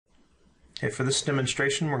Okay, for this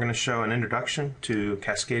demonstration, we're going to show an introduction to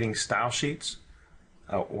cascading style sheets,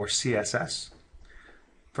 or CSS.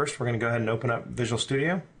 First, we're going to go ahead and open up Visual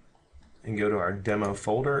Studio and go to our demo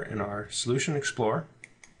folder in our Solution Explorer.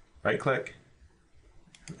 Right-click,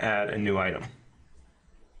 add a new item.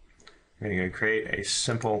 We're going to go create a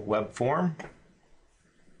simple web form,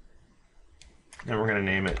 and we're going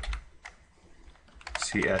to name it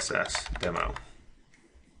CSS Demo.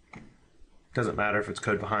 Doesn't matter if it's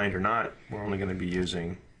code behind or not, we're only going to be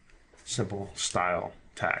using simple style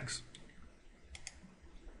tags.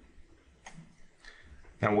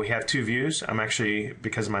 Now we have two views. I'm actually,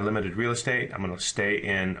 because of my limited real estate, I'm going to stay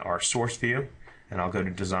in our source view, and I'll go to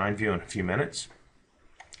design view in a few minutes.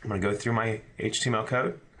 I'm going to go through my HTML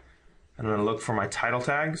code, and I'm going to look for my title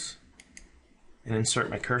tags and insert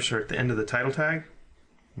my cursor at the end of the title tag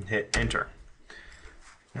and hit enter.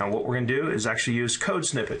 Now what we're going to do is actually use code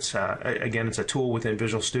snippets. Again, it's a tool within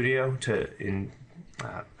Visual Studio to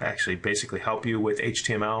actually basically help you with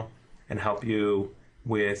HTML and help you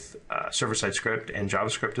with server-side script and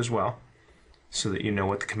JavaScript as well, so that you know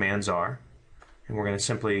what the commands are. And we're going to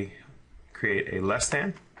simply create a less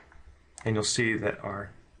than, and you'll see that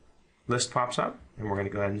our list pops up, and we're going to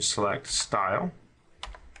go ahead and select style.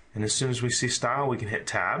 And as soon as we see style, we can hit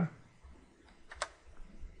tab,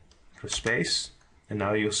 put a space, and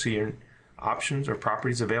now you'll see your options or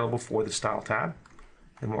properties available for the style tab.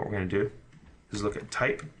 And what we're going to do is look at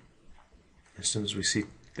type. As soon as we see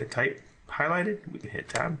the type highlighted, we can hit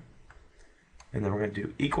tab. And then we're going to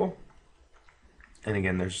do equal. And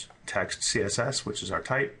again, there's text CSS, which is our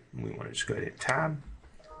type. We want to just go ahead and hit tab.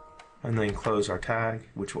 And then close our tag,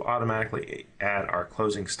 which will automatically add our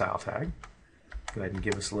closing style tag. Go ahead and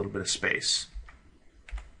give us a little bit of space.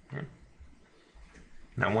 Okay.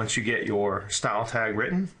 Now once you get your style tag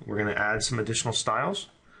written, we're going to add some additional styles.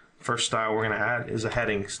 First style we're going to add is a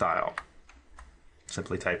heading style.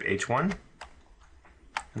 Simply type H1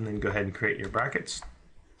 and then go ahead and create your brackets.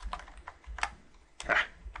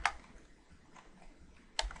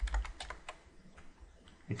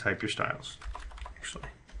 And type your styles, actually.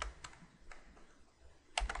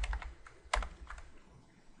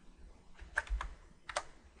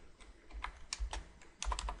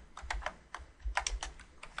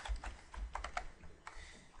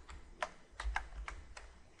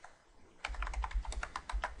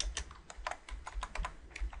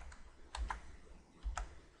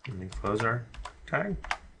 And then close our tag. Then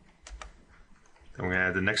we're going to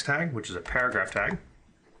add the next tag, which is a paragraph tag.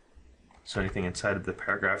 So anything inside of the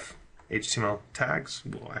paragraph HTML tags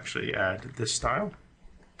will actually add this style.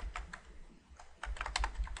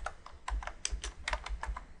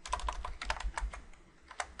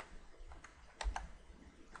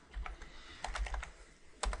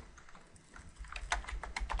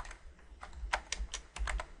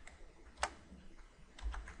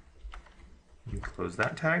 And close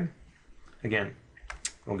that tag. Again,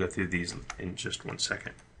 we'll go through these in just 1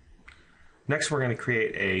 second. Next, we're going to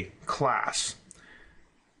create a class.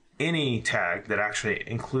 Any tag that actually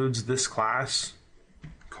includes this class,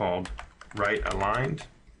 called right aligned,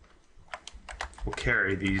 will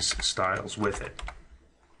carry these styles with it.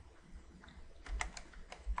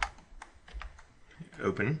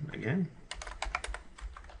 Open again.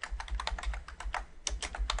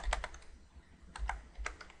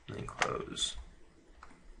 And close.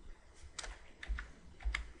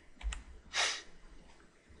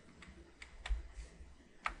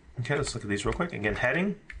 Okay, let's look at these real quick. Again,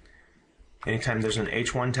 heading. Anytime there's an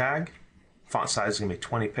H1 tag, font size is going to be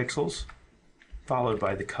 20 pixels, followed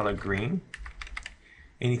by the color green.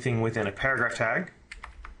 Anything within a paragraph tag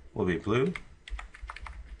will be blue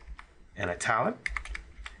and italic.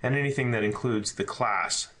 And anything that includes the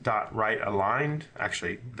class .right aligned,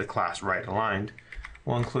 actually the class right aligned,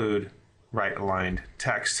 will include right aligned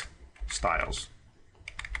text styles.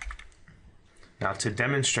 Now to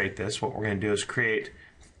demonstrate this, what we're going to do is create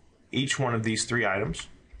each one of these three items.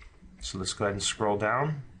 So let's go ahead and scroll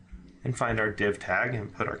down and find our div tag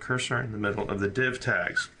and put our cursor in the middle of the div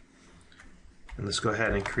tags. And let's go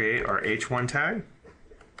ahead and create our H1 tag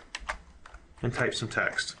and type some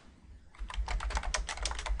text.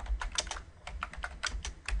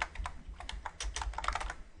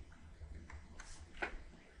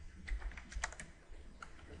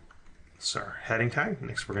 That's our heading tag.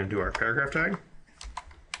 Next we're going to do our paragraph tag.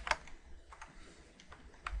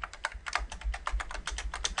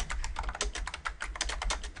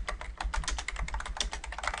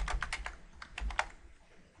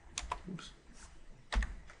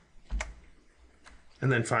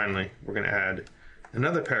 And then finally, we're going to add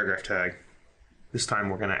another paragraph tag. This time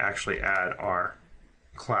we're going to actually add our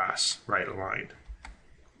class right aligned.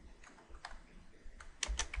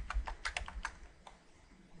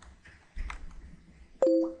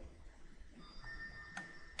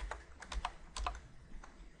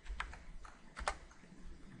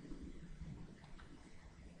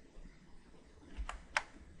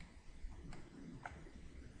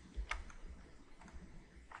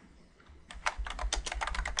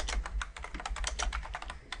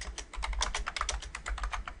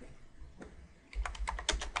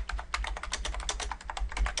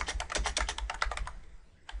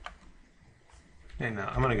 And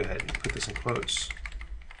now I'm going to go ahead and put this in quotes,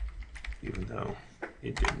 even though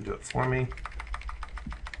it didn't do it for me.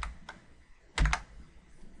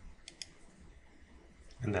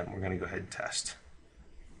 And then we're going to go ahead and test.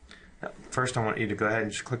 Now, first I want you to go ahead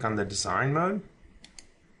and just click on the design mode,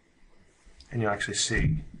 and you'll actually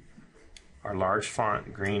see our large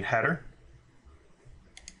font green header,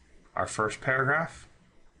 our first paragraph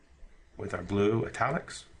with our blue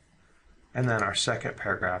italics, and then our second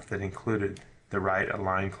paragraph that included the right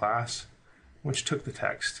align class, which took the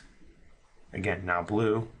text, again now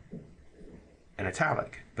blue and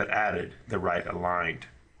italic, but added the right aligned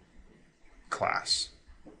class.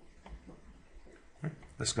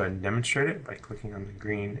 Let's go ahead and demonstrate it by clicking on the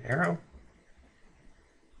green arrow.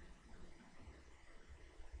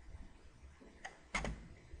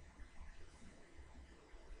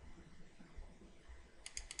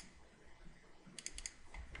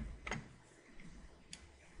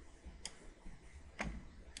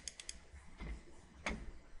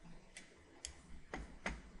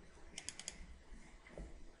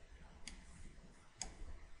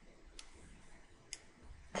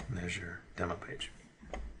 And there's your demo page.